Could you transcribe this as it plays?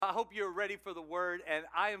I hope you're ready for the word, and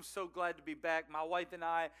I am so glad to be back. My wife and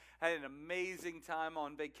I had an amazing time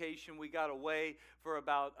on vacation. We got away for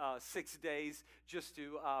about 6 days just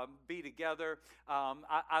to be together.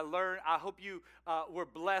 I learned, I hope you were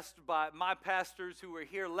blessed by my pastors who were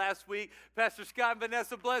here last week. Pastor Scott and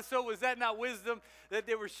Vanessa Bledsoe, was that not wisdom that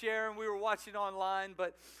they were sharing? We were watching online,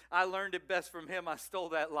 but I learned it best from him. I stole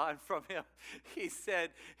that line from him. He said,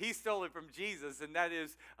 he stole it from Jesus, and that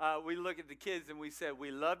is, we look at the kids and we said,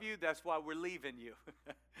 we love you, that's why we're leaving you.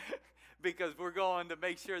 Because we're going to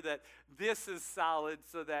make sure that this is solid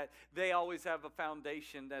so that they always have a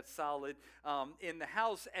foundation that's solid in the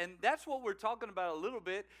house. And that's what we're talking about a little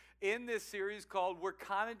bit in this series called We're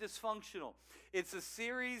Kind of Dysfunctional. It's a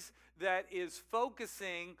series that is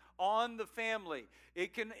focusing on the family.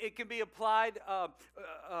 It can be applied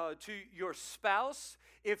to your spouse.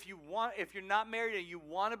 If you're not married and you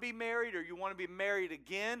want to be married or you want to be married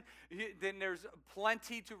again, then there's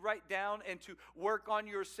plenty to write down and to work on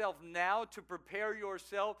yourself now to prepare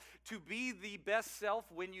yourself to be the best self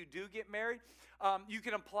when you do get married. You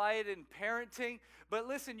can apply it in parenting, but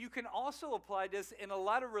listen, you can also apply this in a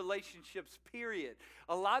lot of relationships, period.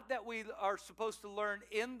 A lot that we are supposed to learn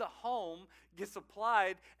in the home gets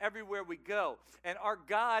applied everywhere we go. And our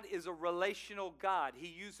God is a relational God. He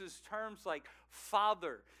uses terms like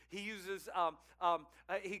father. He uses,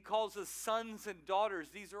 he calls us sons and daughters.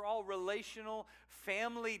 These are all relational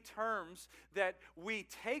family terms that we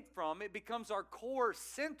take from. It becomes our core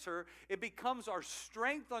center. It becomes our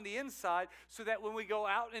strength on the inside so that when we go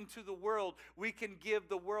out into the world, we can give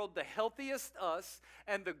the world the healthiest us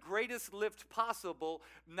and the greatest lift possible,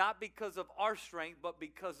 not because of our strength, but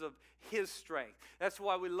because of his strength. That's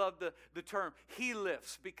why we love the term he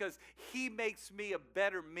lifts, because he makes me a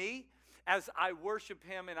better me as I worship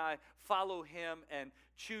him and I follow him and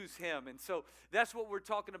choose him. And so that's what we're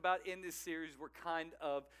talking about in this series. We're kind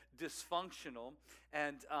of dysfunctional.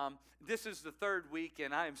 And this is the third week,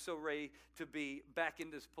 and I am so ready to be back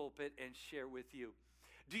in this pulpit and share with you.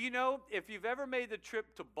 Do you know, if you've ever made the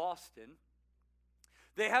trip to Boston,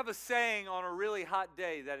 they have a saying on a really hot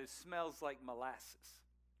day that it smells like molasses.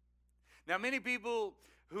 Now, many people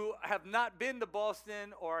who have not been to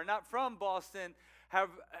Boston or are not from Boston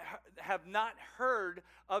have not heard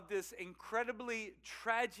of this incredibly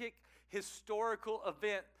tragic historical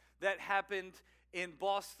event that happened in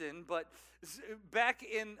Boston. But back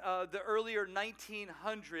in the earlier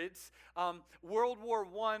 1900s, World War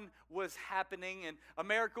I was happening, and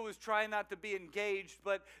America was trying not to be engaged,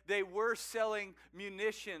 but they were selling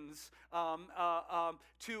munitions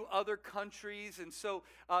to other countries, and so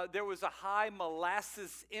there was a high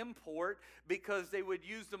molasses import because they would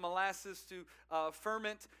use the molasses to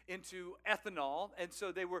ferment into ethanol, and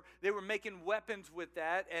so they were making weapons with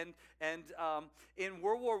that. And in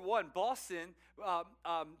World War I, Boston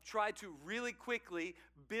tried to really quickly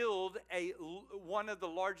build one of the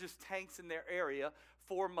largest tanks in their area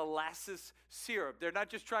for molasses syrup. They're not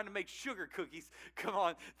just trying to make sugar cookies. Come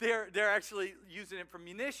on, they're actually using it for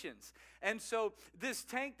munitions. And so this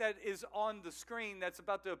tank that is on the screen, that's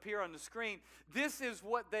about to appear on the screen, this is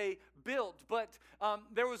what they built. But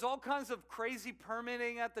there was all kinds of crazy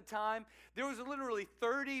permitting at the time. There was literally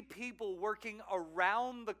 30 people working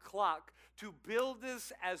around the clock to build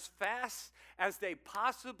this as fast as they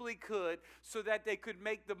possibly could so that they could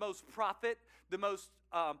make the most profit, the most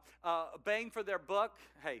bang for their buck.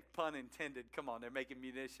 Hey, pun intended. Come on, they're making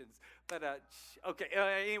munitions. But okay,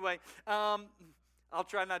 anyway, I'll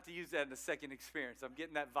try not to use that in a second experience. I'm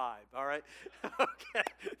getting that vibe, all right? Okay,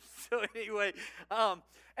 so anyway,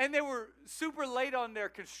 and they were super late on their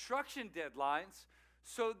construction deadlines,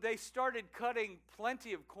 so they started cutting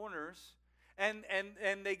plenty of corners. And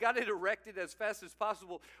they got it erected as fast as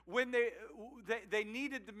possible when they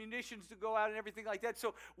needed the munitions to go out and everything like that.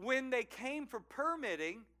 So when they came for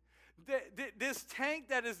permitting, this tank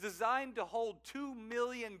that is designed to hold 2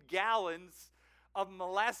 million gallons of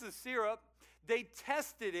molasses syrup, they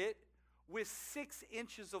tested it with 6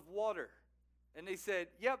 inches of water. And they said,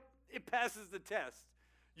 yep, it passes the test.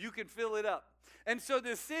 You can fill it up. And so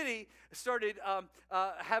the city started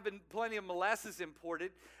having plenty of molasses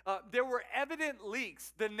imported. There were evident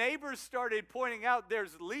leaks. The neighbors started pointing out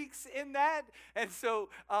there's leaks in that. And so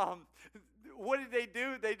what did they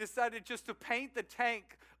do? They decided just to paint the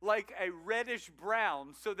tank like a reddish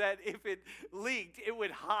brown so that if it leaked, it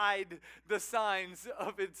would hide the signs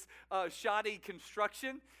of its shoddy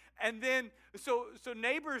construction. And then, so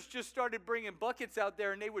neighbors just started bringing buckets out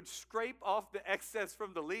there, and they would scrape off the excess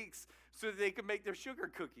from the leaks so that they could make their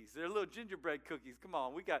sugar cookies, their little gingerbread cookies. Come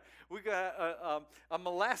on, we got a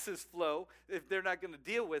molasses flow if they're not going to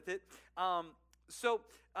deal with it.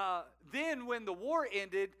 Then when the war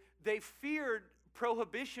ended, they feared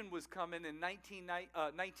prohibition was coming in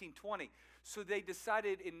 1920. So they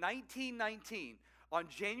decided in 1919, on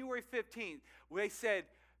January 15th, they said,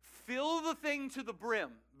 fill the thing to the brim,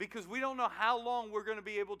 because we don't know how long we're going to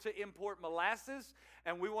be able to import molasses,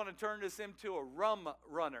 and we want to turn this into a rum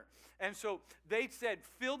runner. And so they said,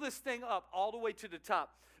 fill this thing up all the way to the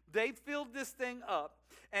top. They filled this thing up,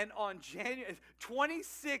 and on January,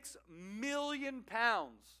 26 million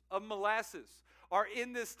pounds of molasses are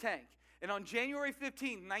in this tank. And on January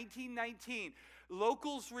 15, 1919,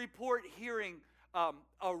 locals report hearing a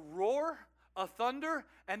roar, a thunder,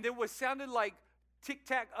 and there was sounded like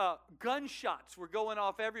tic-tac gunshots were going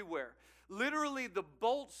off everywhere. Literally, the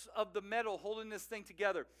bolts of the metal holding this thing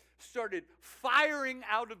together started firing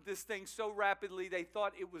out of this thing so rapidly they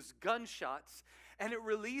thought it was gunshots, and it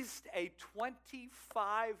released a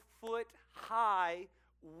 25-foot high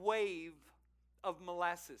wave of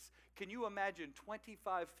molasses. Can you imagine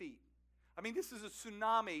 25 feet? I mean, this is a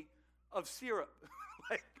tsunami of syrup.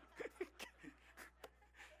 Like,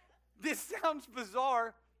 this sounds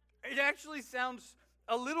bizarre. It actually sounds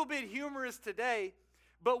a little bit humorous today,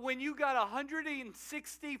 but when you got a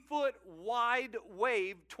 160-foot wide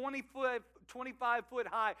wave, 25 foot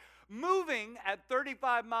high, moving at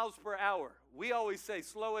 35 miles per hour. We always say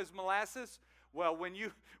slow as molasses. Well,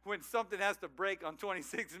 when something has to break on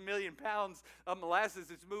 26 million pounds of molasses,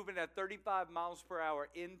 it's moving at 35 miles per hour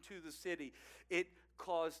into the city. It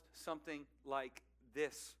caused something like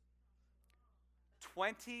this.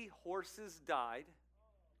 20 horses died.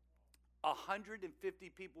 150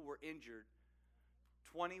 people were injured.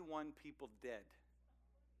 21 people dead.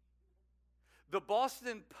 The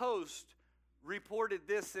Boston Post reported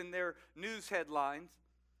this in their news headlines.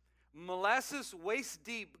 Molasses waist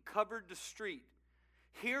deep covered the street.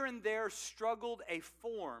 Here and there struggled a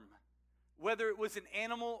form. Whether it was an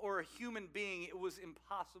animal or a human being, it was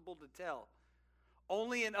impossible to tell.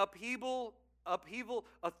 Only an upheaval, a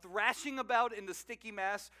thrashing about in the sticky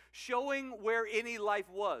mass, showing where any life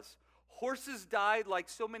was. Horses died like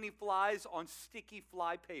so many flies on sticky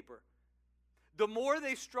fly paper. The more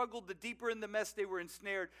they struggled, the deeper in the mess they were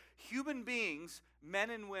ensnared. Human beings, men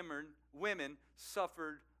and women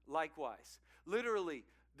suffered likewise. Literally,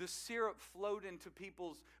 the syrup flowed into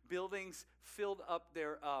people's buildings, filled up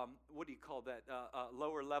their,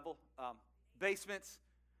 lower level, basements.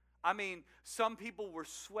 I mean, some people were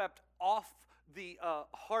swept off the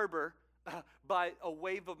harbor by a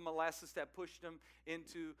wave of molasses that pushed them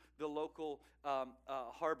into the local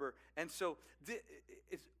harbor. And so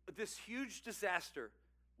this huge disaster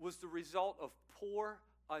was the result of poor,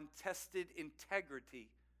 untested integrity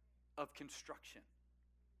of construction.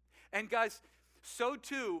 And guys, so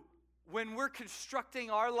too, when we're constructing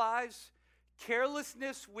our lives,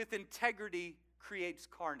 carelessness with integrity creates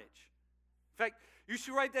carnage. In fact, you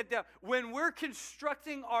should write that down. When we're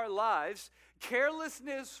constructing our lives,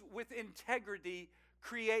 carelessness with integrity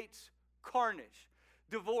creates carnage.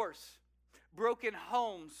 Divorce, broken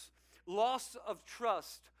homes, loss of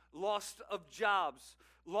trust, loss of jobs,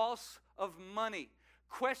 loss of money,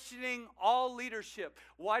 questioning all leadership.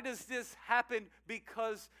 Why does this happen?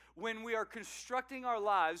 Because when we are constructing our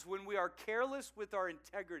lives, when we are careless with our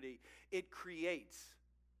integrity, it creates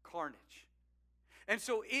carnage. And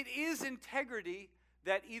so it is integrity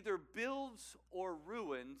that either builds or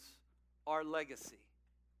ruins our legacy.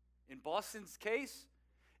 In Boston's case,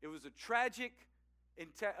 it was a tragic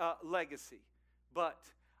legacy. But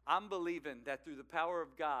I'm believing that through the power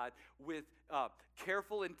of God, with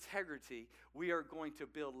careful integrity, we are going to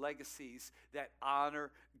build legacies that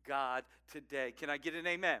honor God today. Can I get an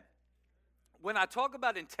amen? When I talk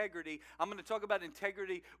about integrity, I'm going to talk about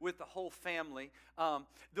integrity with the whole family.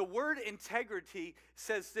 The word integrity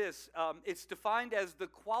says this. It's defined as the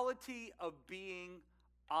quality of being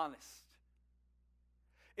honest.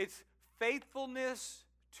 It's faithfulness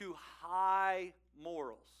to high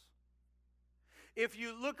morals. If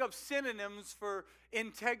you look up synonyms for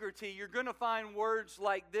integrity, you're going to find words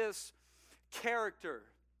like this: character,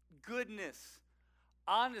 goodness,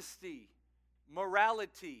 honesty,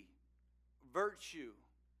 morality, virtue.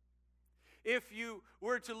 If you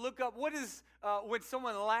were to look up what is when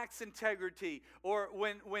someone lacks integrity, or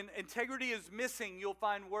when integrity is missing, you'll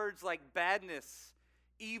find words like badness,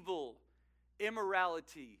 evil,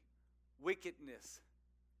 immorality, wickedness,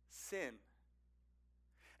 sin.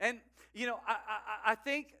 And, you know, I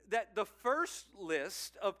think that the first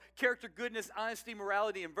list of character, goodness, honesty,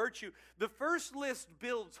 morality, and virtue, the first list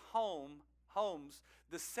builds homes.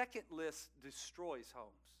 The second list destroys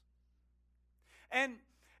homes. And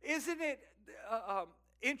isn't it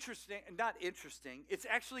interesting, not interesting, it's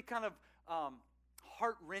actually kind of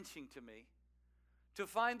heart-wrenching to me to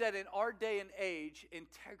find that in our day and age,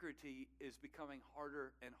 integrity is becoming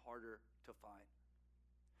harder and harder to find.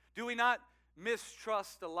 Do we not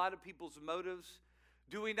mistrust a lot of people's motives?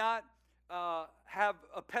 Do we not have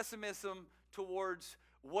a pessimism towards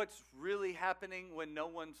what's really happening when no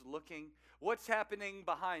one's looking? What's happening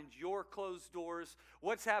behind your closed doors?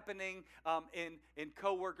 What's happening in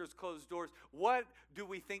coworkers' closed doors? What do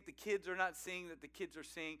we think the kids are not seeing that the kids are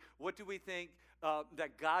seeing? What do we think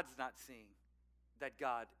that God's not seeing that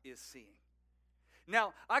God is seeing?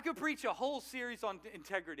 Now, I could preach a whole series on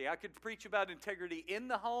integrity. I could preach about integrity in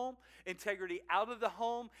the home, integrity out of the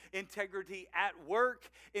home, integrity at work,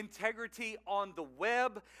 integrity on the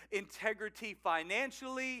web, integrity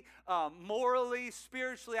financially, morally,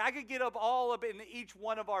 spiritually. I could get up all up in each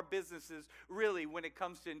one of our businesses, really, when it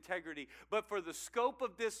comes to integrity. But for the scope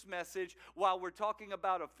of this message, while we're talking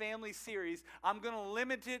about a family series, I'm going to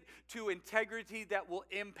limit it to integrity that will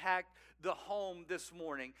impact the home this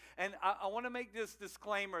morning. And I want to make this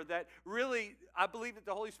disclaimer that really I believe that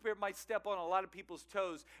the Holy Spirit might step on a lot of people's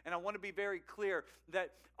toes, and I want to be very clear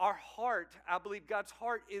that our heart, I believe God's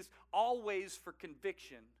heart is always for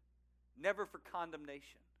conviction, never for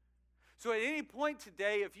condemnation. So at any point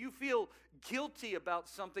today, if you feel guilty about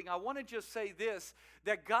something, I want to just say this,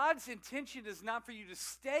 that God's intention is not for you to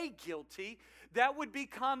stay guilty. That would be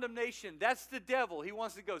condemnation. That's the devil. He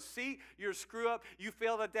wants to go, see, you're a screw up. You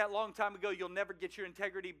failed at that long time ago. You'll never get your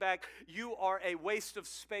integrity back. You are a waste of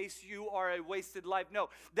space. You are a wasted life. No,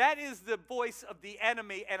 that is the voice of the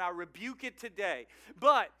enemy, and I rebuke it today.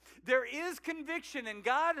 But there is conviction, and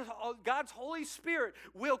God's Holy Spirit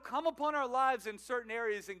will come upon our lives in certain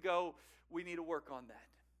areas and go, we need to work on that.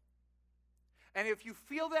 And if you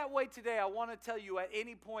feel that way today, I want to tell you at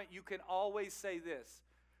any point you can always say this,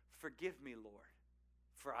 forgive me, Lord,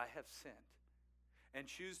 for I have sinned, and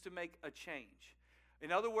choose to make a change.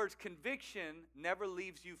 In other words, conviction never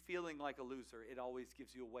leaves you feeling like a loser. It always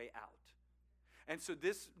gives you a way out. And so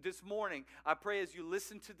this morning, I pray as you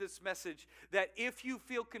listen to this message that if you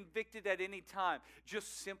feel convicted at any time,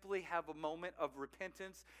 just simply have a moment of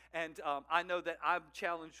repentance. And I know that I'm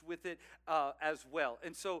challenged with it as well.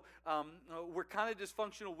 And so we're kind of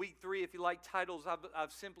dysfunctional week 3. If you like titles,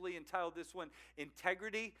 I've simply entitled this one,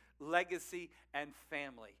 Integrity, Legacy, and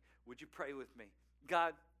Family. Would you pray with me?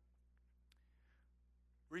 God,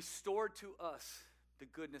 restore to us the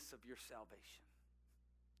goodness of your salvation.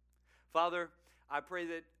 Father, I pray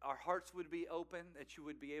that our hearts would be open, that you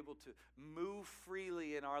would be able to move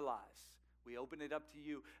freely in our lives. We open it up to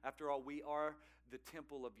you. After all, we are the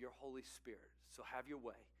temple of your Holy Spirit. So have your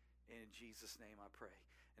way. In Jesus' name I pray.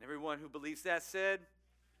 And everyone who believes that said,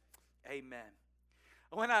 amen.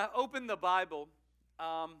 When I open the Bible,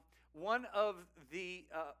 one of the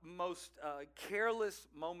most careless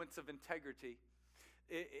moments of integrity,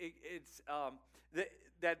 it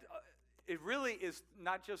really is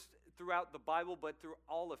not just throughout the Bible, but through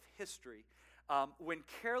all of history. When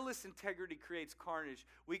careless integrity creates carnage,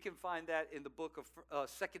 we can find that in the book of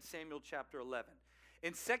 2 Samuel chapter 11.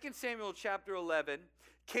 In 2 Samuel chapter 11,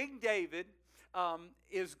 King David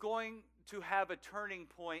is going to have a turning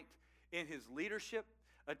point in his leadership,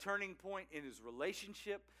 a turning point in his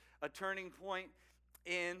relationship, a turning point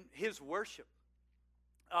in his worship.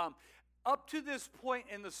 Up to this point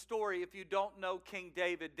in the story, if you don't know King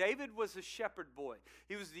David, David was a shepherd boy.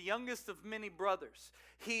 He was the youngest of many brothers.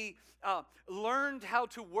 He learned how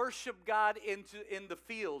to worship God in the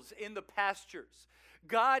fields, in the pastures.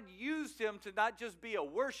 God used him to not just be a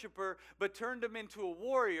worshiper, but turned him into a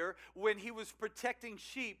warrior. When he was protecting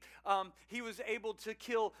sheep, he was able to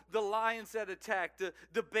kill the lions that attacked,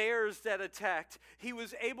 the bears that attacked. He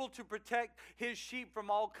was able to protect his sheep from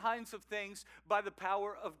all kinds of things by the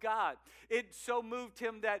power of God. It so moved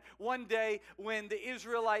him that one day when the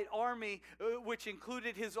Israelite army, which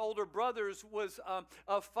included his older brothers, was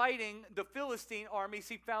fighting the Philistine armies,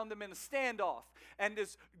 he found them in a standoff. And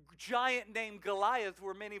this giant named Goliath,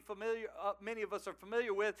 where many of us are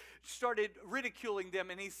familiar with, started ridiculing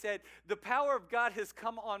them. And he said, the power of God has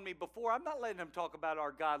come on me before. I'm not letting him talk about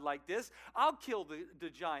our God like this. I'll kill the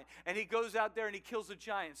giant. And he goes out there and he kills a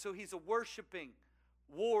giant. So he's a worshiping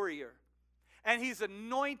warrior. And he's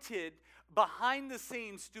anointed behind the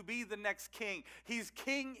scenes to be the next king. He's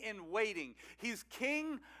king in waiting. He's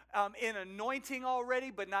king in anointing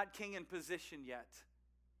already, but not king in position yet.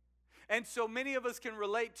 And so many of us can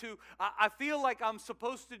relate to, I feel like I'm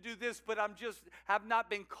supposed to do this, but have not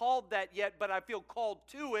been called that yet, but I feel called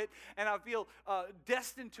to it, and I feel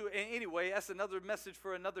destined to it. Anyway, that's another message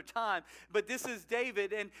for another time. But this is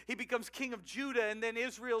David, and he becomes king of Judah, and then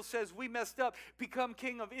Israel says, we messed up, become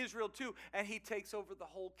king of Israel too, and he takes over the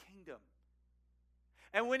whole kingdom.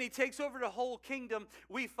 And when he takes over the whole kingdom,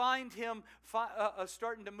 we find him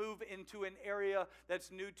starting to move into an area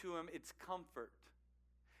that's new to him. It's comfort.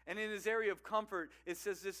 And in his area of comfort, it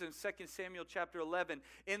says this in 2 Samuel chapter 11.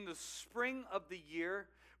 In the spring of the year,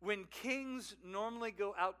 when kings normally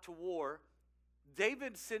go out to war,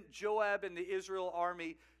 David sent Joab and the Israel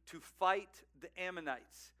army to fight the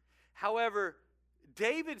Ammonites. However,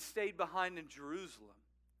 David stayed behind in Jerusalem.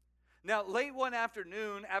 Now, late one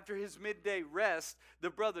afternoon, after his midday rest, the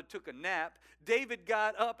brother took a nap. David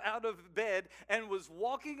got up out of bed and was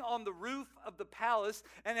walking on the roof of the palace.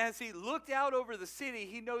 And as he looked out over the city,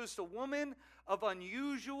 he noticed a woman of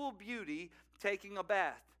unusual beauty taking a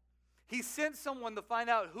bath. He sent someone to find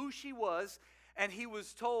out who she was, and he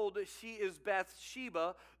was told she is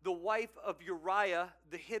Bathsheba, the wife of Uriah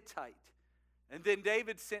the Hittite. And then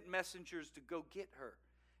David sent messengers to go get her.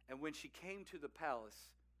 And when she came to the palace,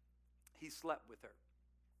 he slept with her.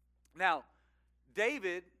 Now,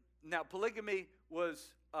 polygamy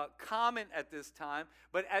was common at this time,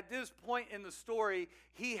 but at this point in the story,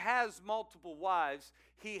 he has multiple wives.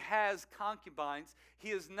 He has concubines.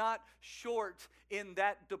 He is not short in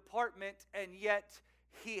that department, and yet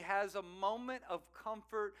he has a moment of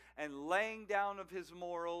comfort and laying down of his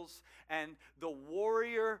morals, and the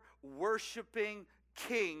warrior worshiping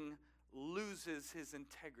king loses his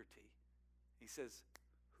integrity. He says,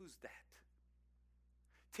 "Who's that?"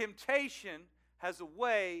 Temptation has a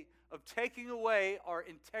way of taking away our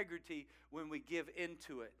integrity when we give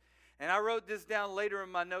into it. And I wrote this down later in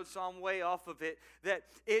my notes, so I'm way off of it, that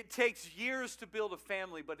it takes years to build a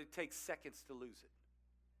family, but it takes seconds to lose it.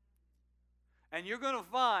 And you're going to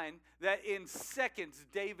find that in seconds,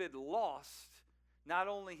 David lost not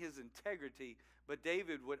only his integrity, but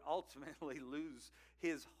David would ultimately lose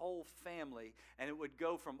his whole family, and it would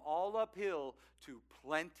go from all uphill to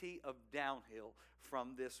plenty of downhill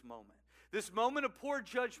from this moment. This moment of poor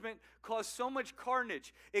judgment caused so much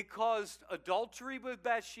carnage. It caused adultery with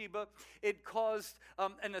Bathsheba. It caused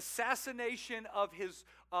an assassination of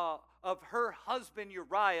her husband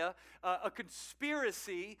Uriah, a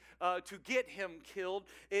conspiracy to get him killed.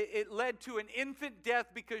 It led to an infant death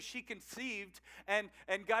because she conceived, and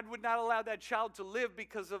God would not allow that child to live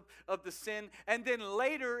because of the sin. And then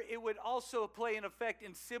later, it would also play an effect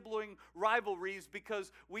in sibling rivalries,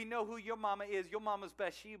 because we know who your mama is. Your mama's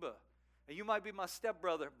Bathsheba. And you might be my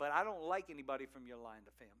stepbrother, but I don't like anybody from your line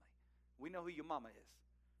of family. We know who your mama is.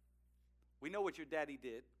 We know what your daddy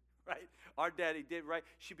did, right? Our daddy did, right?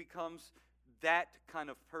 She becomes that kind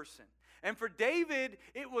of person. And for David,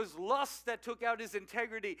 it was lust that took out his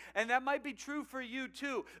integrity. And that might be true for you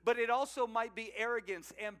too. But it also might be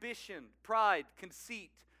arrogance, ambition, pride,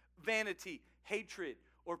 conceit, vanity, hatred,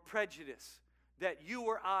 or prejudice, that you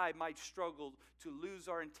or I might struggle to lose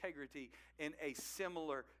our integrity in a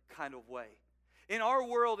similar kind of way. In our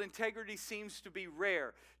world, integrity seems to be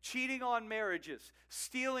rare. Cheating on marriages,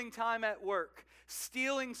 stealing time at work,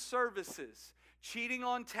 stealing services, cheating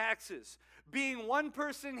on taxes, being one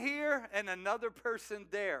person here and another person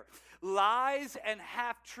there. Lies and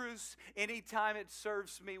half-truths anytime it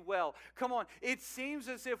serves me well. Come on, it seems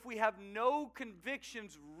as if we have no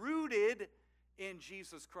convictions rooted in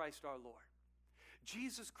Jesus Christ our Lord.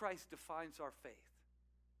 Jesus Christ defines our faith.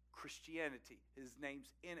 Christianity, his name's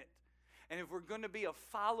in it. And if we're going to be a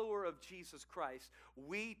follower of Jesus Christ,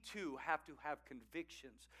 we too have to have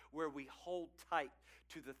convictions where we hold tight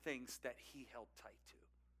to the things that he held tight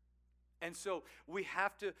to. And so we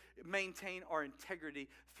have to maintain our integrity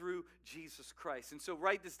through Jesus Christ. And so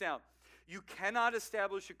write this down. You cannot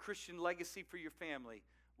establish a Christian legacy for your family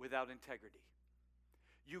without integrity.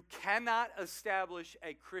 You cannot establish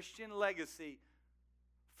a Christian legacy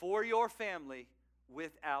for your family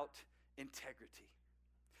without integrity.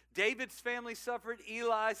 David's family suffered.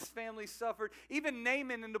 Eli's family suffered. Even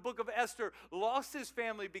Naaman in the book of Esther lost his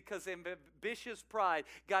family because ambitious pride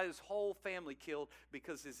got his whole family killed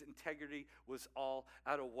because his integrity was all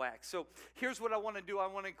out of whack. So here's what I want to do. I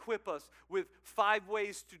want to equip us with 5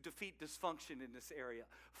 ways to defeat dysfunction in this area.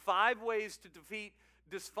 5 ways to defeat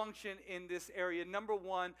dysfunction in this area. Number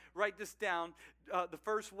 1, write this down. The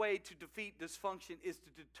first way to defeat dysfunction is to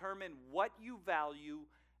determine what you value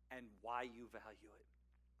and why you value it.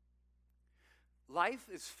 Life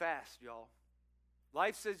is fast, y'all.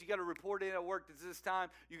 Life says you got to report in at work at this time.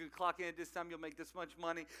 You can clock in at this time. You'll make this much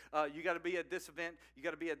money. You got to be at this event. You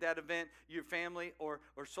got to be at that event. Your family or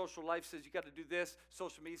social life says you got to do this.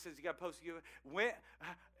 Social media says you got to post.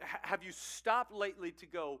 Have you stopped lately to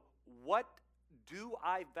go, what do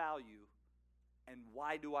I value and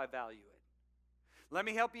why do I value it? Let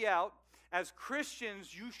me help you out. As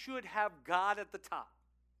Christians, you should have God at the top.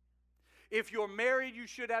 If you're married, you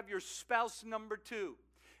should have your spouse number 2.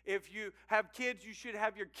 If you have kids, you should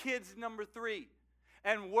have your kids number 3.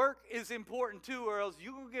 And work is important too, or else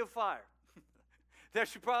you will get fired. That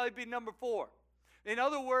should probably be number 4. In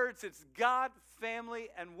other words, it's God, family,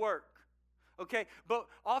 and work. Okay? But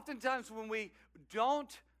oftentimes when we don't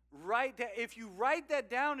write that, if you write that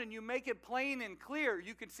down and you make it plain and clear,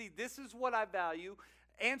 you can see this is what I value,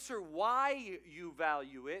 answer why you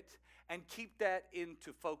value it, and keep that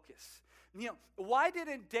into focus. You know, why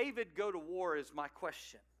didn't David go to war is my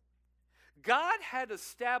question. God had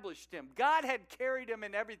established him. God had carried him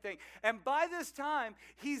in everything. And by this time,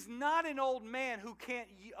 he's not an old man who can't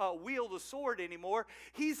wield a sword anymore.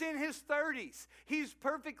 He's in his 30s. He's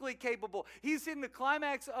perfectly capable. He's in the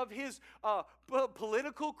climax of his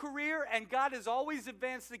political career, and God has always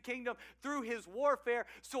advanced the kingdom through his warfare.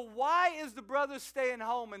 So why is the brother staying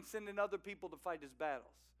home and sending other people to fight his battles?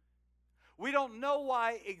 We don't know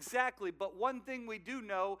why exactly, but one thing we do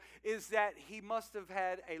know is that he must have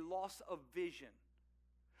had a loss of vision.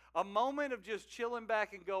 A moment of just chilling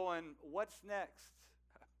back and going, what's next?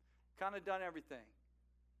 Kind of done everything.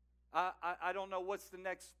 I don't know what's the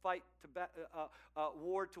next fight to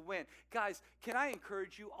war to win. Guys, can I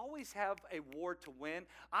encourage you, always have a war to win.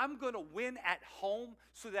 I'm going to win at home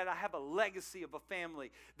so that I have a legacy of a family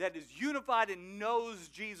that is unified and knows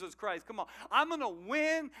Jesus Christ. Come on. I'm going to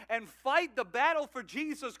win and fight the battle for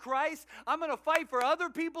Jesus Christ. I'm going to fight for other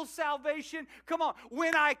people's salvation. Come on.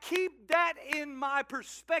 When I keep that in my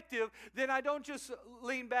perspective, then I don't just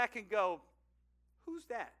lean back and go, who's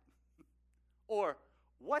that? Or,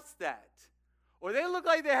 what's that? Or they look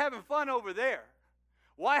like they're having fun over there.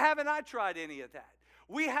 Why haven't I tried any of that?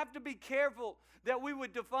 We have to be careful that we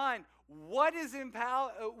would define what is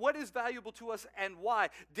valuable to us and why.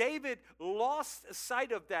 David lost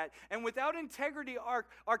sight of that. And without integrity,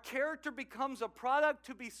 our character becomes a product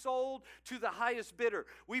to be sold to the highest bidder.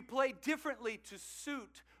 We play differently to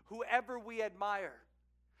suit whoever we admire.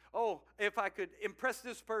 Oh, if I could impress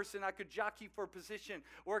this person, I could jockey for position,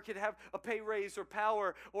 or I could have a pay raise or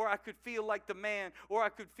power, or I could feel like the man, or I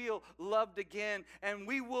could feel loved again. And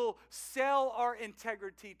we will sell our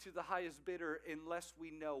integrity to the highest bidder unless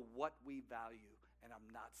we know what we value. And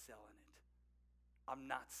I'm not selling it. I'm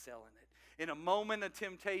not selling it. In a moment of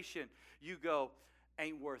temptation, you go,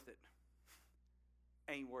 ain't worth it.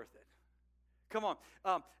 Ain't worth it. Come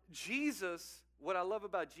on. Jesus, what I love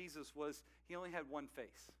about Jesus was he only had one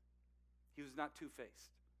face. He was not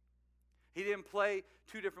two-faced. He didn't play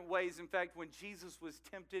two different ways. In fact, when Jesus was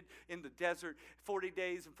tempted in the desert, 40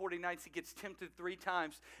 days and 40 nights, he gets tempted 3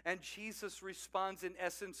 times. And Jesus responds in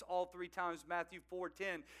essence all 3 times. Matthew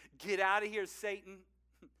 4:10, get out of here, Satan.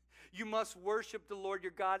 You must worship the Lord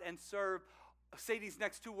your God and serve, say these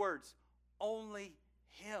next 2 words, only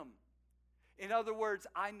him. In other words,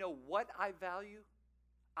 I know what I value.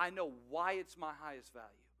 I know why it's my highest value.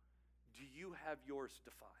 Do you have yours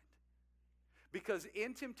defined? Because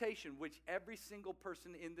in temptation, which every single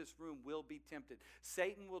person in this room will be tempted,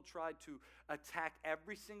 Satan will try to attack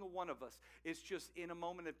every single one of us. It's just in a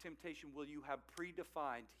moment of temptation, will you have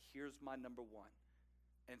predefined, here's my number 1.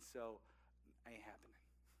 And so, ain't happening.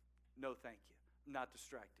 No, thank you. I'm not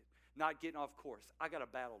distracted. Not getting off course. I got a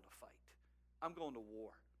battle to fight. I'm going to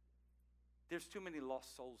war. There's too many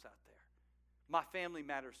lost souls out there. My family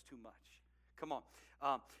matters too much. Come on.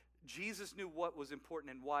 Jesus knew what was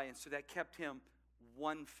important and why, and so that kept him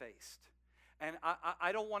one-faced. And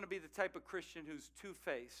I don't want to be the type of Christian who's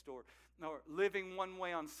two-faced or living one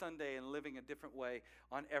way on Sunday and living a different way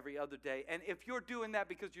on every other day. And if you're doing that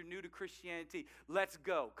because you're new to Christianity, let's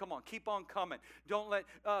go. Come on, keep on coming. Don't let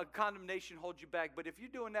condemnation hold you back. But if you're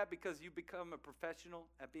doing that because you become a professional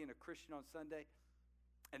at being a Christian on Sunday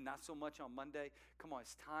and not so much on Monday, come on,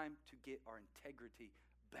 it's time to get our integrity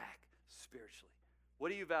back spiritually. What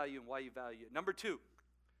do you value and why you value it? Number 2,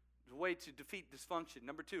 the way to defeat dysfunction.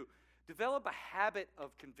 Number 2, develop a habit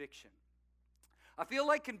of conviction. I feel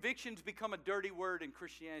like conviction's become a dirty word in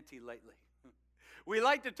Christianity lately. We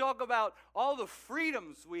like to talk about all the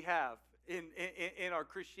freedoms we have in our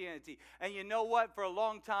Christianity. And you know what? For a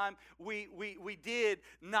long time, we did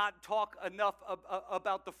not talk enough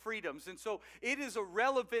about the freedoms. And so it is a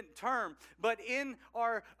relevant term. But in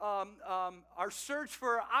our search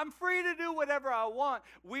for I'm free to do whatever I want,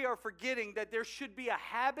 we are forgetting that there should be a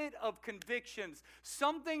habit of convictions,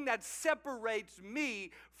 something that separates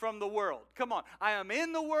me from the world. Come on. I am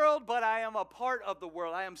in the world, but I am a part of the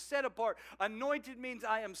world. I am set apart. Anointed means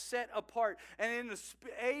I am set apart. And in the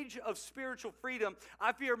age of spiritual freedom,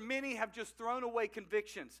 I fear many have just thrown away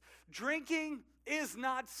convictions. Drinking is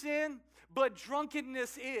not sin, but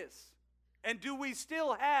drunkenness is. And do we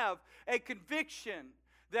still have a conviction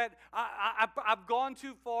that I've gone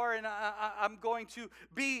too far, and I'm going to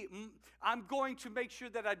make sure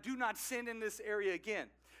that I do not sin in this area again.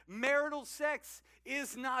 Marital sex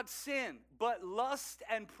is not sin, but lust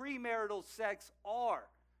and premarital sex are.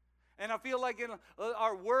 And I feel like in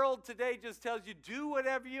our world today just tells you, do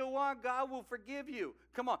whatever you want, God will forgive you.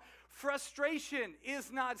 Come on. Frustration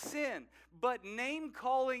is not sin, but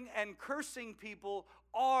name-calling and cursing people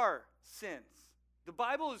are sins. The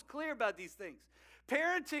Bible is clear about these things.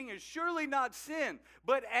 Parenting is surely not sin,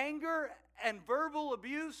 but anger and verbal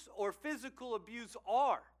abuse or physical abuse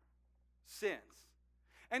are sins.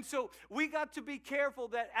 And so we got to be careful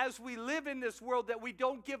that as we live in this world that we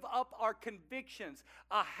don't give up our convictions,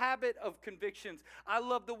 a habit of convictions. I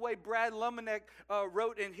love the way Brad Lumanek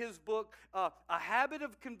wrote in his book, a habit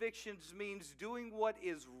of convictions means doing what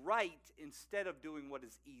is right instead of doing what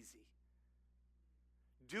is easy.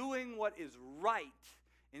 Doing what is right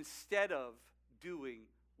instead of doing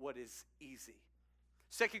what is easy.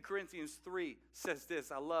 2 Corinthians 3 says this.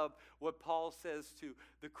 I love what Paul says to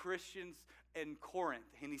the Christians in Corinth.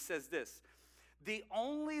 And he says this: the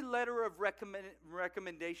only letter of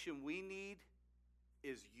recommendation we need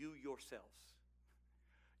is you yourselves.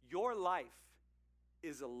 Your life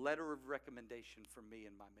is a letter of recommendation for me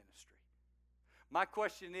in my ministry. My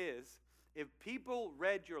question is, if people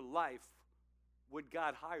read your life, would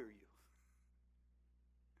God hire you?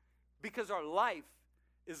 Because our life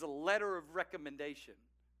is a letter of recommendation,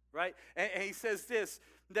 right? And he says this,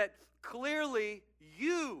 that clearly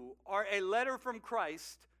you are a letter from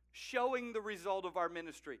Christ showing the result of our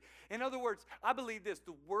ministry. In other words, I believe this: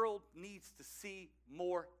 the world needs to see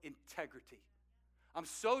more integrity. I'm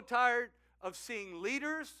so tired of seeing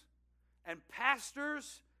leaders and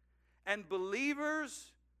pastors and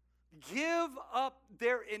believers give up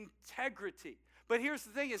their integrity. But here's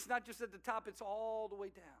the thing, it's not just at the top, it's all the way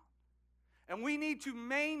down. And we need to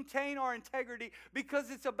maintain our integrity because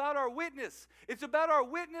it's about our witness. It's about our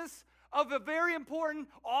witness of a very important,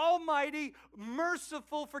 almighty,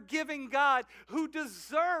 merciful, forgiving God who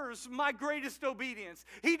deserves my greatest obedience.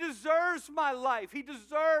 He deserves my life. He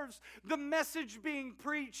deserves the message being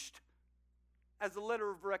preached as a letter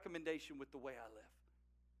of recommendation with the way I live.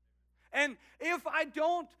 And if I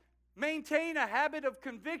don't maintain a habit of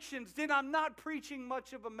convictions, then I'm not preaching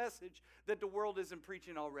much of a message that the world isn't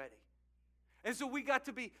preaching already. And so we got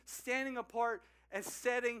to be standing apart and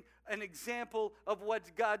setting an example of what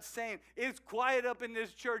God's saying. It's quiet up in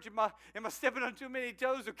this church. Am I stepping on too many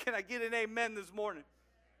toes, or can I get an amen this morning?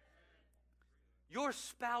 Your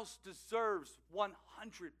spouse deserves 100%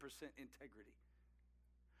 integrity.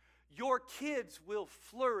 Your kids will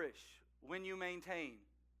flourish when you maintain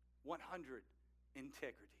 100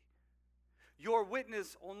 integrity. Your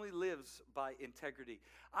witness only lives by integrity.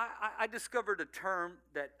 I discovered a term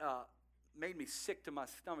that made me sick to my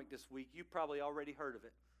stomach this week. You probably already heard of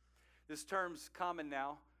it. This term's common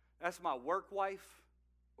now. That's my work wife,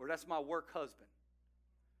 or that's my work husband.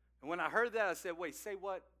 And when I heard that, I said, wait, say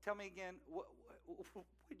what? Tell me again. What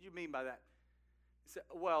do you mean by that? He said,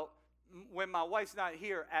 well, when my wife's not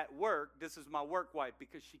here at work, this is my work wife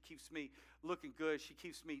because she keeps me looking good. She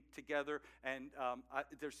keeps me together, and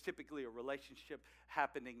there's typically a relationship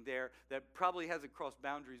happening there that probably hasn't crossed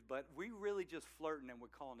boundaries, but we really just flirting and we're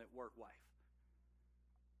calling it work wife.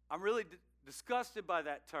 I'm really disgusted by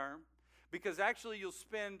that term because actually you'll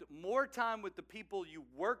spend more time with the people you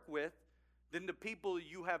work with than the people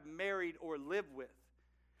you have married or live with.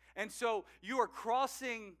 And so you are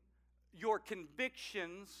crossing your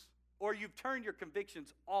convictions, or you've turned your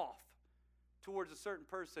convictions off towards a certain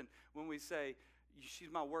person when we say,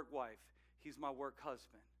 she's my work wife, he's my work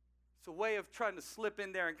husband. It's a way of trying to slip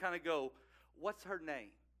in there and kind of go, what's her name?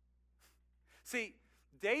 See,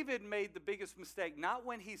 David made the biggest mistake, not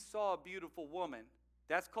when he saw a beautiful woman.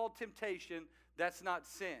 That's called temptation. That's not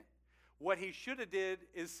sin. What he should have did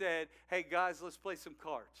is said, hey, guys, let's play some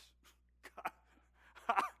cards.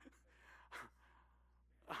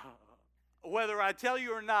 Whether I tell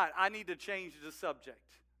you or not, I need to change the subject.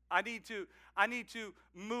 I need to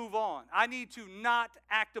move on. I need to not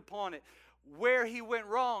act upon it. Where he went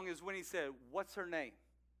wrong is when he said, what's her name?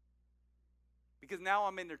 Because now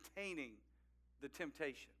I'm entertaining the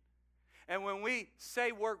temptation. And when we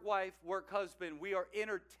say work wife, work husband, we are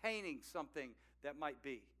entertaining something that might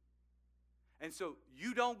be. And so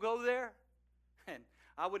you don't go there. And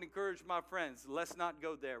I would encourage my friends, let's not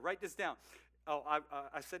go there. Write this down. Oh,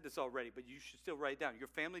 I said this already, but you should still write it down. Your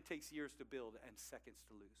family takes years to build and seconds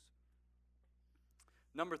to lose.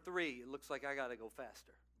 Number 3, it looks like I got to go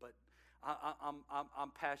faster, but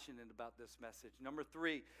I'm passionate about this message. Number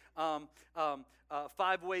 3,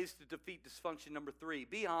 5 ways to defeat dysfunction. Number 3,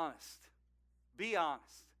 be honest. Be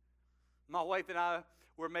honest. My wife and I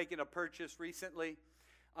were making a purchase recently.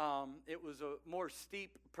 It was a more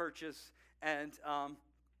steep purchase, and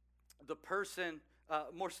the person,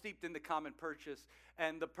 more steep than the common purchase,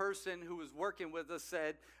 and the person who was working with us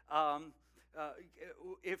said,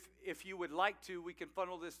 if you would like to, we can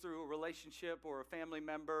funnel this through a relationship or a family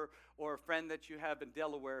member or a friend that you have in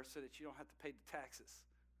Delaware so that you don't have to pay the taxes.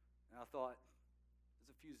 And I thought,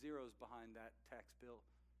 there's a few zeros behind that tax bill.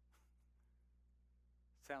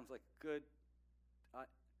 Sounds like good.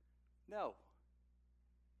 No.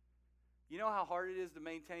 You know how hard it is to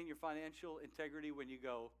maintain your financial integrity when you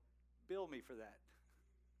go, bill me for that.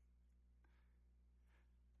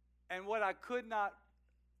 And what I could not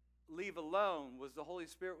leave alone was the Holy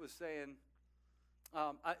Spirit was saying,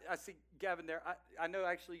 I see Gavin there. I know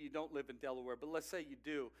actually you don't live in Delaware, but let's say you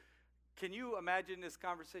do. Can you imagine this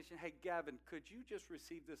conversation? Hey, Gavin, could you just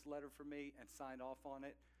receive this letter for me and sign off on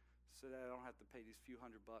it so that I don't have to pay these few $100?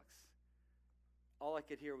 All I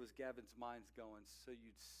could hear was Gavin's mind's going, so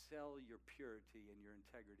you'd sell your purity and your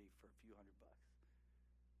integrity for a few $100.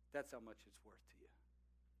 That's how much it's worth to you.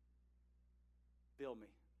 Bill me.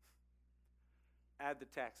 Add the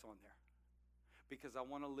tax on there. Because I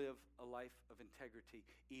want to live a life of integrity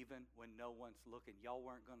even when no one's looking. Y'all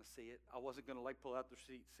weren't going to see it. I wasn't going to pull out the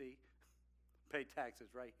receipt, see? Pay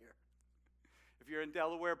taxes right here. If you're in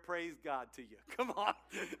Delaware, praise God to you. Come on.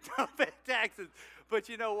 Don't pay taxes. But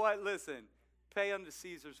you know what? Listen. Pay unto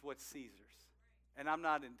Caesar's what's Caesar's. And I'm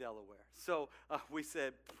not in Delaware. So we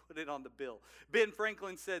said, put it on the bill. Ben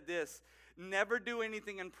Franklin said this, never do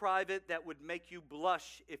anything in private that would make you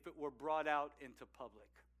blush if it were brought out into public.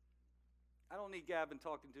 I don't need Gavin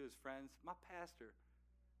talking to his friends. My pastor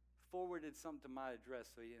forwarded something to my address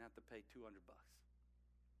so he didn't have to pay $200.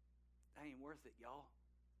 That ain't worth it, y'all.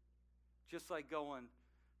 Just like going,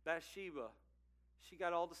 Bathsheba, she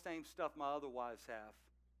got all the same stuff my other wives have.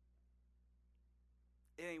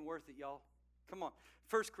 It ain't worth it, y'all. Come on.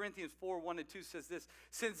 1 Corinthians 4:1-2 says this.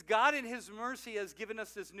 Since God in his mercy has given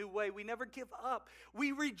us this new way, we never give up.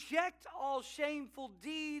 We reject all shameful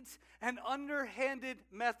deeds and underhanded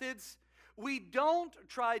methods. We don't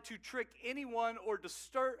try to trick anyone or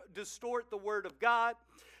distort the word of God.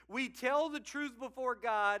 We tell the truth before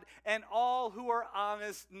God, and all who are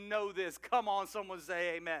honest know this. Come on, someone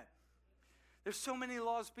say amen. There's so many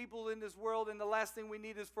lost people in this world, and the last thing we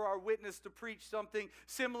need is for our witness to preach something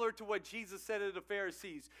similar to what Jesus said to the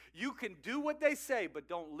Pharisees. You can do what they say, but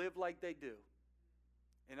don't live like they do.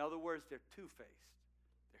 In other words, they're two-faced.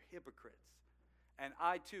 They're hypocrites. And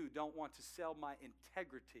I, too, don't want to sell my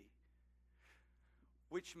integrity,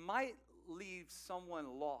 which might leave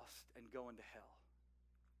someone lost and go into hell.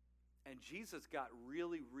 And Jesus got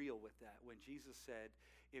really real with that when Jesus said,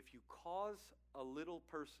 if you cause a little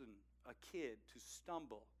person, a kid, to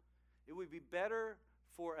stumble, it would be better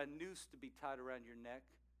for a noose to be tied around your neck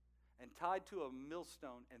and tied to a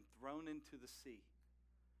millstone and thrown into the sea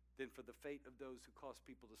than for the fate of those who cause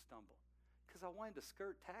people to stumble. Because I wanted to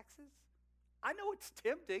skirt taxes? I know it's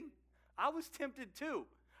tempting. I was tempted too.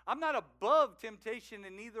 I'm not above temptation,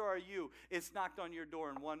 and neither are you. It's knocked on your door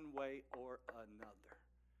in one way or another.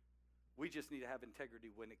 We just need to have integrity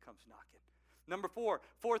when it comes knocking. Number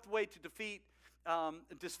fourth way to defeat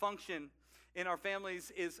dysfunction in our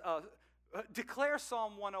families is declare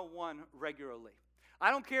Psalm 101 regularly. I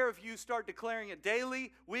don't care if you start declaring it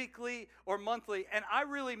daily, weekly, or monthly. And I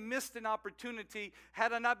really missed an opportunity.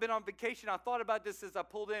 Had I not been on vacation, I thought about this as I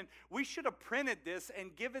pulled in. We should have printed this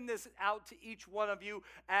and given this out to each one of you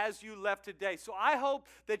as you left today. So I hope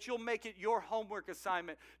that you'll make it your homework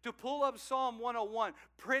assignment to pull up Psalm 101,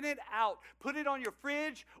 print it out, put it on your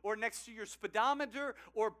fridge or next to your speedometer,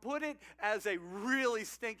 or put it as a really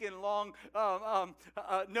stinking long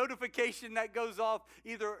notification that goes off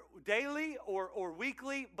either daily or weekly.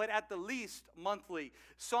 But at the least monthly.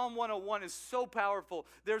 Psalm 101 is so powerful.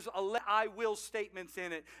 There's I will statements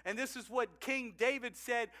in it. And this is what King David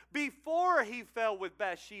said before he fell with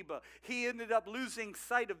Bathsheba. He ended up losing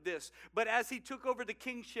sight of this. But as he took over the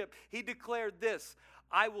kingship, he declared this: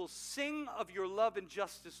 I will sing of your love and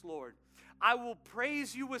justice, Lord. I will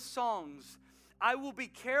praise you with songs. I will be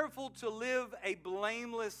careful to live a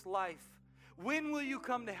blameless life. When will you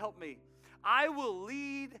come to help me? I will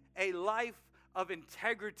lead a life of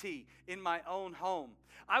integrity in my own home.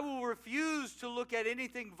 I will refuse to look at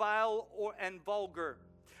anything vile and vulgar.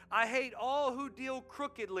 I hate all who deal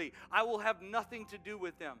crookedly. I will have nothing to do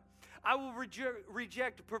with them. I will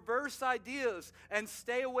reject perverse ideas and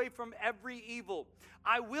stay away from every evil.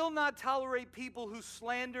 I will not tolerate people who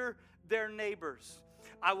slander their neighbors.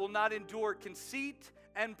 I will not endure conceit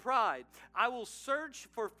and pride. I will search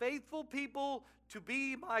for faithful people to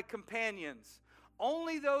be my companions.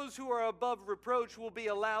 Only those who are above reproach will be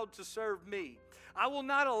allowed to serve me. I will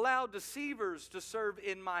not allow deceivers to serve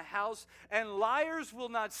in my house, and liars will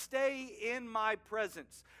not stay in my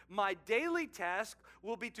presence. My daily task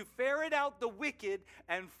will be to ferret out the wicked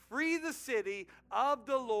and free the city of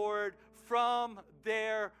the Lord from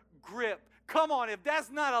their grip. Come on, if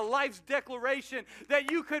that's not a life's declaration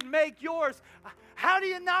that you could make yours, how do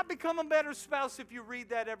you not become a better spouse if you read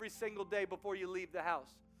that every single day before you leave the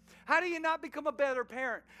house? How do you not become a better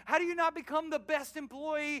parent? How do you not become the best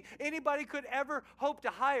employee anybody could ever hope to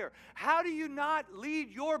hire? How do you not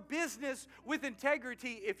lead your business with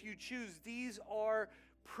integrity if you choose these are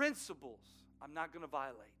principles I'm not going to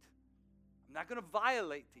violate? I'm not going to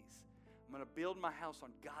violate these. I'm going to build my house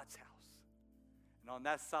on God's house. And on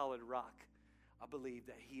that solid rock, I believe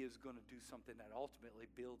that He is going to do something that ultimately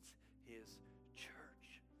builds His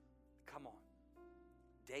church. Come on.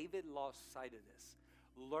 David lost sight of this.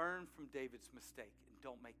 Learn from David's mistake and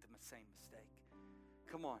don't make the same mistake.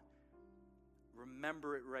 Come on.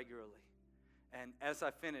 Remember it regularly. And as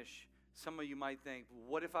I finish, some of you might think,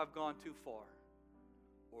 what if I've gone too far?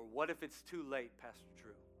 Or what if it's too late, Pastor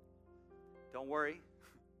Drew? Don't worry.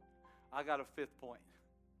 I got a fifth point.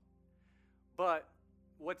 But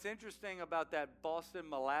what's interesting about that Boston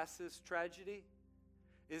molasses tragedy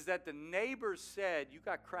is that the neighbors said, you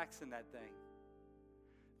got cracks in that thing.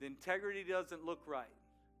 The integrity doesn't look right.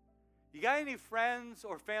 You got any friends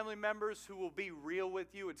or family members who will be real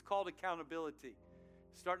with you? It's called accountability.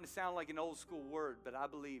 It's starting to sound like an old school word, but I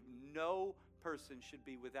believe no person should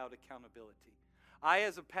be without accountability. I,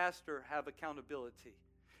 as a pastor, have accountability.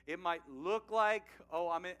 It might look like, oh,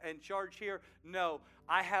 I'm in charge here. No,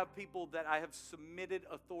 I have people that I have submitted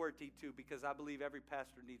authority to because I believe every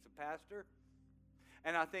pastor needs a pastor.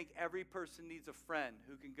 And I think every person needs a friend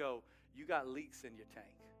who can go, you got leaks in your tank.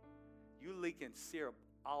 You leaking syrup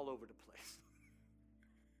all over the place.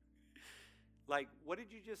 Like, what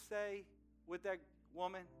did you just say with that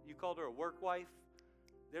woman? You called her a work wife?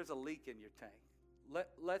 There's a leak in your tank.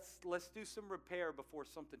 Let's do some repair before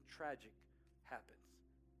something tragic happens.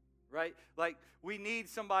 Right? Like, we need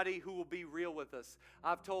somebody who will be real with us.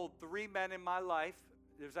 I've told 3 men in my life,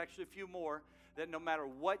 there's actually a few more, that no matter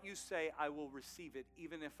what you say, I will receive it,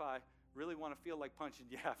 even if I really want to feel like punching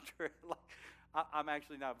you after it. Like, I'm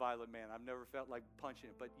actually not a violent man. I've never felt like punching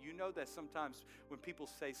it. But you know that sometimes when people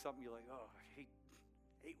say something, you're like, oh, I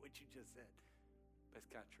hate what you just said. That's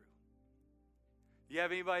kind of true. You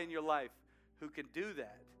have anybody in your life who can do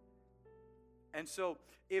that? And so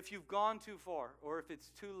if you've gone too far, or if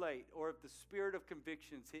it's too late, or if the spirit of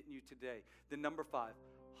conviction is hitting you today, then number 5,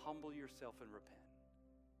 humble yourself and repent.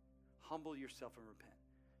 Humble yourself and repent.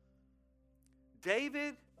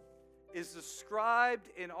 David is described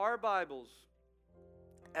in our Bibles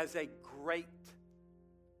as a great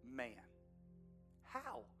man.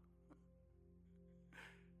 How?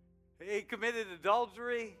 He committed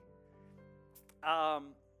adultery,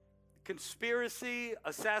 conspiracy,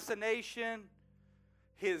 assassination.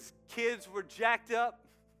 His kids were jacked up.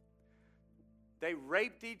 They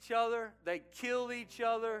raped each other. They killed each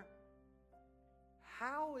other.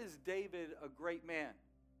 How is David a great man?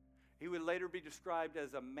 He would later be described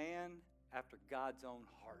as a man after God's own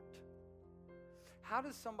heart. How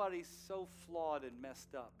does somebody so flawed and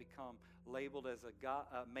messed up become labeled as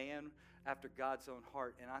a man after God's own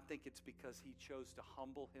heart? And I think it's because he chose to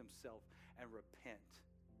humble himself and repent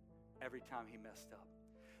every time he messed up.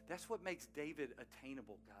 That's what makes David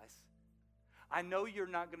attainable, guys. I know you're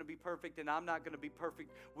not going to be perfect, and I'm not going to be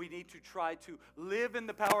perfect. We need to try to live in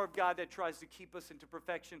the power of God that tries to keep us into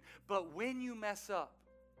perfection. But when you mess up,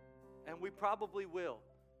 and we probably will,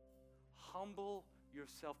 humble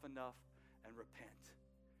yourself enough and repent.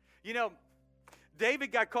 You know,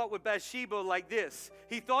 David got caught with Bathsheba like this.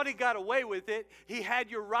 He thought he got away with it. He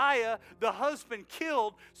had Uriah, the husband,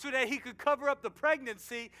 killed so that he could cover up the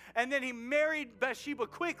pregnancy. And then he married Bathsheba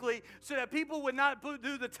quickly so that people would not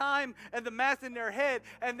do the time and the math in their head.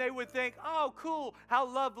 And they would think, oh, cool, how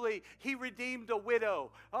lovely. He redeemed a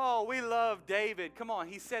widow. Oh, we love David. Come on,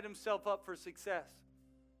 he set himself up for success.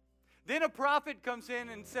 Then a prophet comes in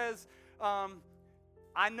and says,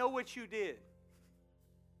 I know what you did.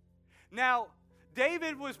 Now,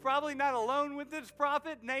 David was probably not alone with this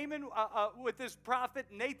prophet, Nathan,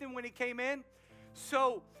 when he came in.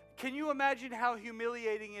 So, can you imagine how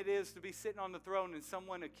humiliating it is to be sitting on the throne and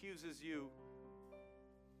someone accuses you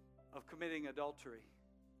of committing adultery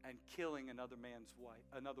and killing another man's wife,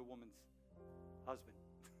 another woman's husband?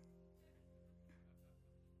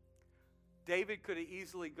 David could have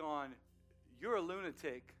easily gone, you're a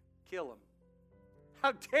lunatic, kill him.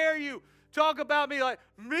 How dare you talk about me like,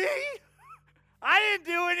 me? I didn't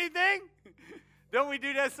do anything. Don't we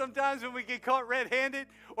do that sometimes when we get caught red-handed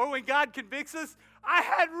or when God convicts us? I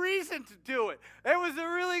had reason to do it. It was a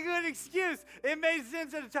really good excuse. It made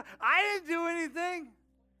sense at the time. I didn't do anything.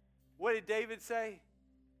 What did David say?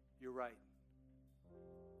 You're right.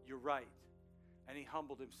 You're right. And he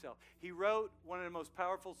humbled himself. He wrote one of the most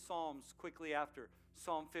powerful psalms quickly after,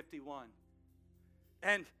 Psalm 51.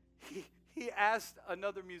 And he asked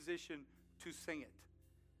another musician to sing it.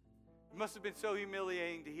 It must have been so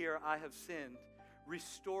humiliating to hear, I have sinned.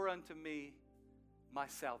 Restore unto me my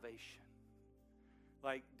salvation.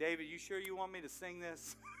 Like, David, you sure you want me to sing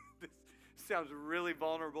this? This sounds really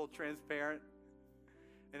vulnerable, transparent.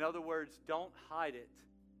 In other words, don't hide it.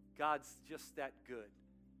 God's just that good.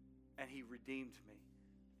 And he redeemed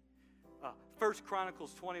me. 1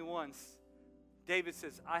 Chronicles 21, David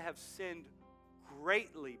says, I have sinned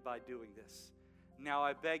greatly by doing this. Now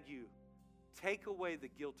I beg you, take away the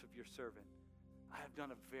guilt of your servant. I have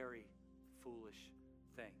done a very foolish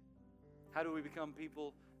thing. How do we become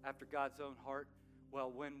people after God's own heart?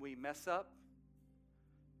 Well, when we mess up,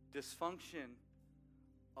 dysfunction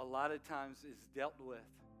a lot of times is dealt with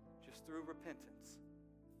just through repentance.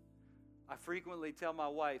 I frequently tell my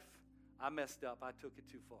wife, I messed up. I took it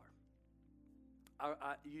too far.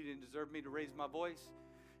 You didn't deserve me to raise my voice.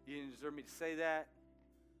 You didn't deserve me to say that.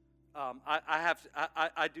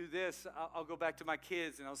 I do this. I'll go back to my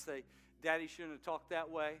kids and I'll say, Daddy shouldn't have talked that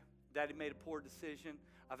way. Daddy made a poor decision.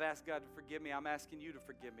 I've asked God to forgive me. I'm asking you to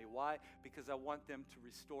forgive me. Why? Because I want them to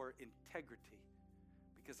restore integrity.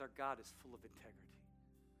 Because our God is full of integrity.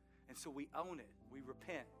 And so we own it. We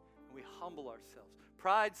repent. And we humble ourselves.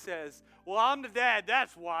 Pride says, well, I'm the dad.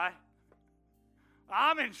 That's why.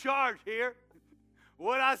 I'm in charge here.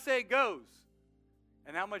 What I say goes.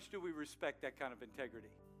 And how much do we respect that kind of integrity?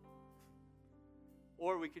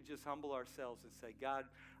 Or we could just humble ourselves and say, God,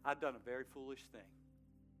 I've done a very foolish thing.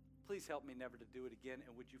 Please help me never to do it again,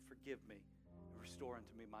 and would you forgive me and restore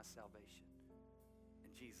unto me my salvation?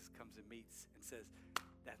 And Jesus comes and meets and says,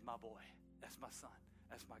 that's my boy, that's my son,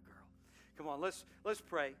 that's my girl. Come on, let's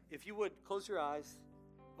pray. If you would, close your eyes,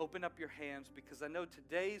 open up your hands, because I know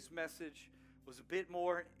today's message was a bit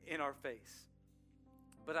more in our face.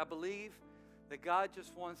 But I believe that God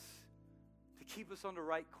just wants to keep us on the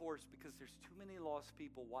right course, because there's too many lost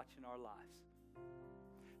people watching our lives.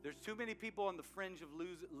 There's too many people on the fringe of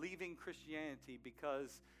leaving Christianity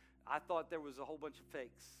because I thought there was a whole bunch of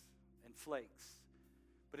fakes and flakes.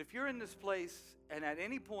 But if you're in this place and at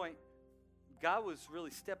any point God was really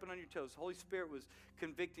stepping on your toes, Holy Spirit was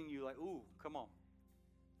convicting you like, ooh, come on,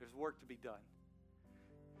 there's work to be done.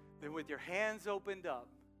 Then with your hands opened up,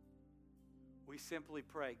 we simply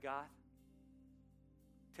pray, God,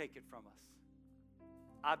 take it from us.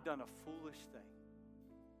 I've done a foolish thing.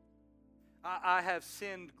 I have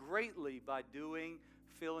sinned greatly by doing,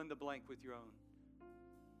 fill in the blank with your own.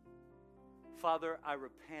 Father, I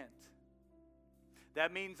repent.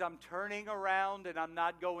 That means I'm turning around and I'm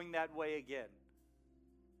not going that way again.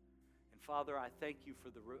 And Father, I thank you for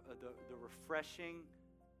the refreshing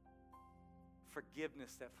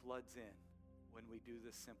forgiveness that floods in when we do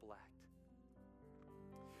this simple act.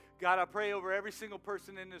 God, I pray over every single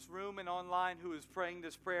person in this room and online who is praying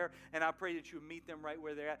this prayer, and I pray that you meet them right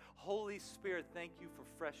where they're at. Holy Spirit, thank you for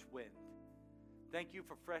fresh wind. Thank you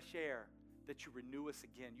for fresh air, that you renew us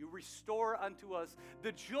again. You restore unto us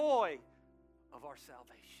the joy of our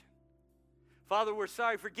salvation. Father, we're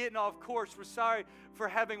sorry for getting off course. We're sorry for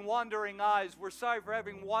having wandering eyes. We're sorry for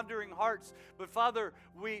having wandering hearts. But Father,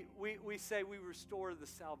 we say we restore the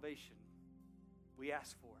salvation. We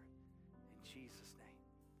ask for it in Jesus' name.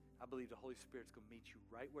 I believe the Holy Spirit's going to meet you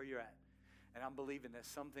right where you're at. And I'm believing that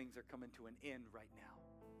some things are coming to an end right now.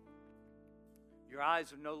 Your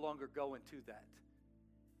eyes are no longer going to that.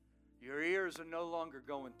 Your ears are no longer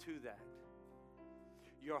going to that.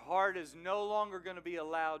 Your heart is no longer going to be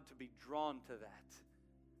allowed to be drawn to that.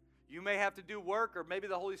 You may have to do work, or maybe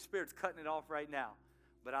the Holy Spirit's cutting it off right now.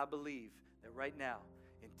 But I believe that right now,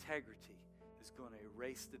 integrity is going to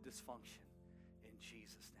erase the dysfunction in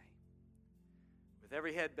Jesus' name. With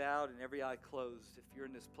every head bowed and every eye closed, if you're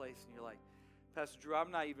in this place and you're like, Pastor Drew,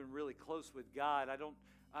 I'm not even really close with God.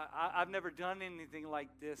 I've never done anything like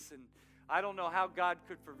this, and I don't know how God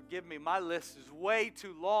could forgive me. My list is way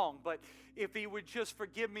too long, but if he would just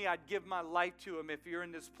forgive me, I'd give my life to him. If you're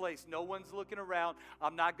in this place, no one's looking around.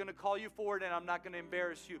 I'm not going to call you forward, and I'm not going to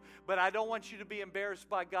embarrass you, but I don't want you to be embarrassed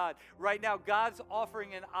by God. Right now, God's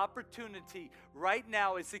offering an opportunity. Right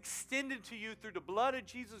now, it's extended to you through the blood of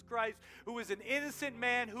Jesus Christ, who is an innocent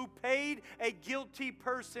man who paid a guilty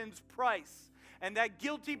person's price. And that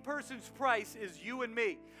guilty person's price is you and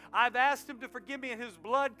me. I've asked him to forgive me, and his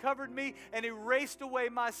blood covered me and erased away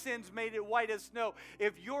my sins, made it white as snow.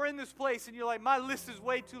 If you're in this place and you're like, my list is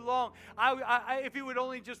way too long, if he would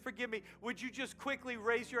only just forgive me, would you just quickly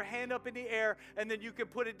raise your hand up in the air, and then you can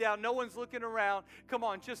put it down? No one's looking around. Come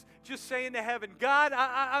on, just say into heaven, God,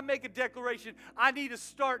 I make a declaration. I need to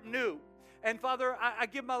start new. And Father, I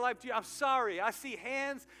give my life to you. I'm sorry. I see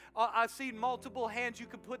hands. I see multiple hands. You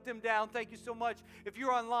can put them down. Thank you so much. If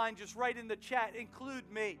you're online, just write in the chat,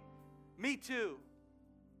 include me. Me too.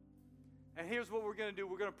 And here's what we're going to do.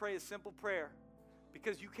 We're going to pray a simple prayer,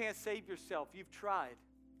 because you can't save yourself. You've tried.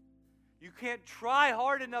 You can't try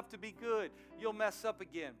hard enough to be good. You'll mess up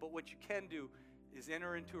again. But what you can do is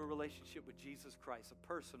enter into a relationship with Jesus Christ, a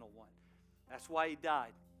personal one. That's why he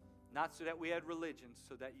died. Not so that we had religion,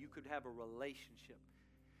 so that you could have a relationship.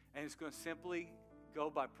 And it's going to simply go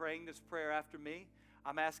by praying this prayer after me.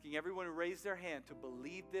 I'm asking everyone to raise their hand to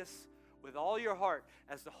believe this with all your heart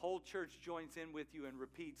as the whole church joins in with you and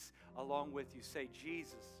repeats along with you. Say,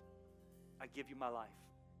 Jesus, I give you my life.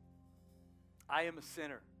 I am a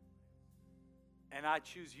sinner, and I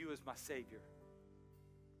choose you as my Savior.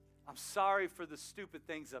 I'm sorry for the stupid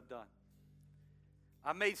things I've done.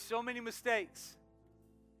 I made so many mistakes.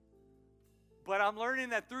 But I'm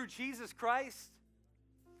learning that through Jesus Christ,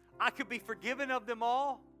 I could be forgiven of them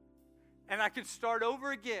all, and I can start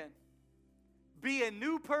over again. Be a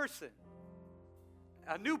new person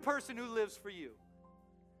who lives for you.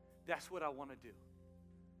 That's what I want to do.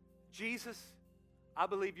 Jesus, I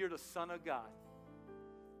believe you're the Son of God,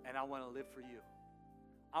 and I want to live for you.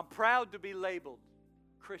 I'm proud to be labeled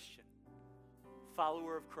Christian,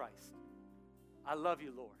 follower of Christ. I love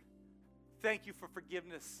you, Lord. Thank you for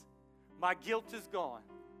forgiveness. My guilt is gone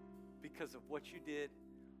because of what you did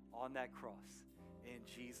on that cross. In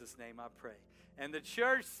Jesus' name I pray. And the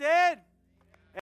church said,